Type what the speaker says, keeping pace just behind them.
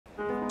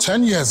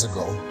10 years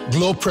ago,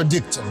 Glo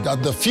predicted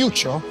that the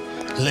future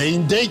lay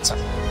in data.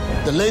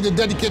 They laid a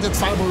dedicated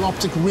fiber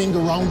optic ring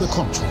around the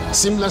country,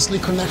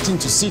 seamlessly connecting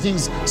to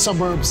cities,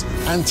 suburbs,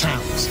 and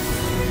towns.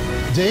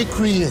 They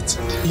created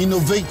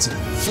innovative,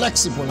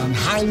 flexible, and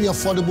highly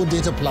affordable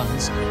data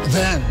plans.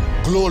 Then,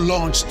 Glo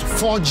launched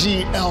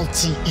 4G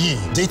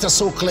LTE, data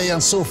so clear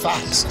and so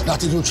fast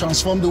that it will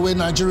transform the way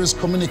Nigerians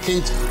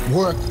communicate,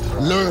 work,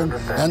 learn,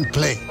 and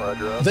play.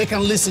 They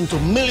can listen to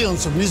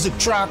millions of music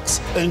tracks,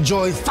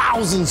 enjoy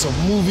thousands of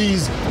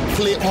movies,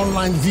 play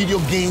online video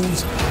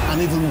games,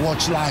 and even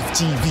watch live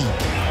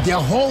TV. Their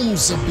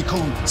homes have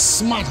become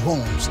smart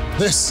homes.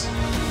 This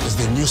is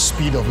the new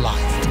speed of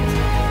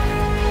life.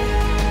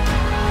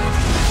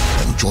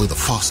 Enjoy the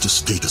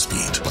fastest data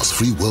speed plus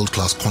free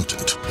world-class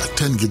content like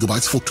 10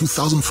 gigabytes for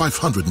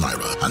 2,500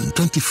 naira and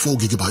 24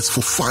 gigabytes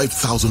for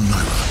 5,000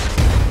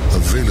 naira.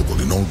 Available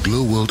in all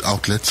Gloworld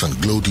outlets and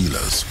Glo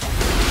dealers.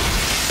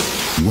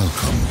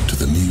 Welcome to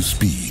the new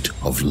speed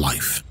of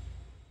life.